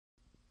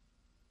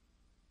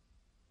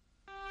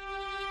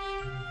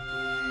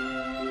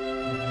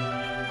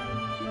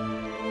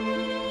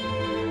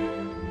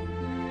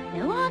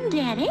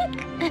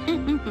Derek.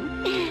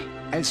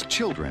 As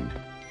children,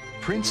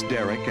 Prince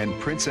Derek and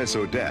Princess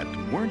Odette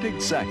weren't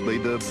exactly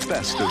the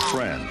best of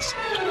friends.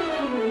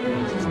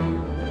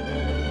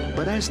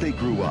 But as they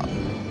grew up,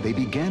 they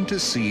began to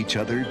see each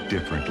other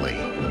differently.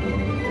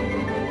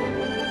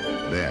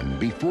 Then,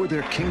 before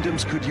their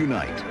kingdoms could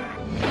unite,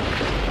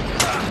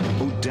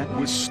 Odette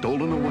was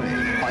stolen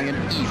away by an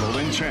evil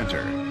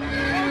enchanter.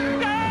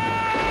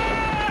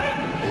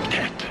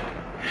 Odette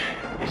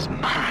is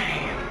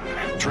mine.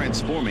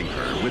 Transforming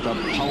her with a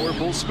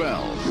powerful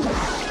spell.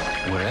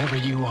 Wherever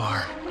you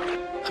are,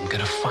 I'm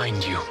gonna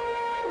find you.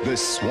 The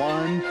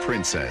Swan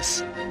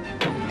Princess.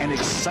 An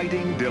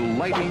exciting,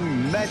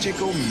 delighting,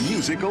 magical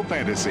musical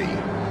fantasy.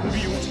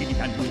 Beauty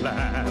and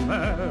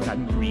glamour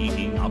and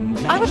breeding a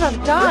I would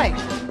have died.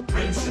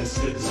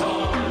 princesses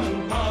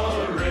on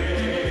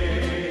parade.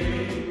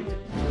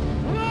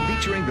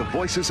 Featuring the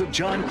voices of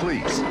John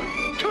Cleese,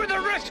 To the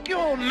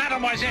rescue,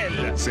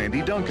 mademoiselle!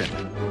 Sandy Duncan,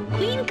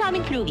 Queen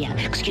coming through here.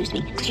 Excuse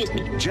me.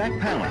 Jack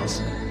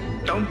Palance,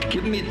 Don't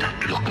give me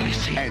that look,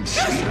 Missy. and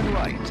Stephen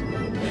Wright.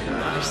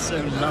 I so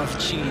love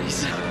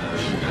cheese.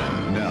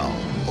 Now,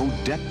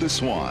 Odette the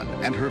Swan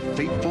and her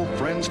faithful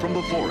friends from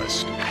the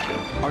forest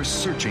are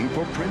searching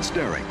for Prince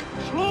Derek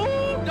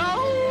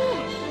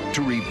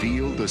to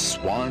reveal the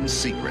Swan's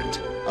secret,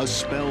 a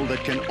spell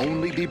that can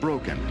only be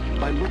broken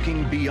by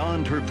looking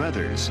beyond her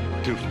feathers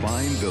to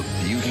find the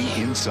beauty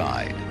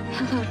inside.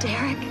 Hello,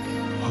 Derek.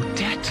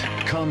 Odette.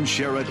 Come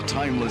share a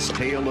timeless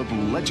tale of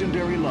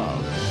legendary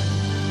love.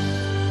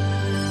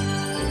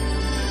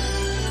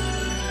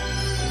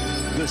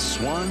 The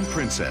Swan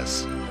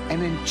Princess,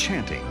 an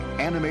enchanting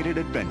animated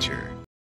adventure.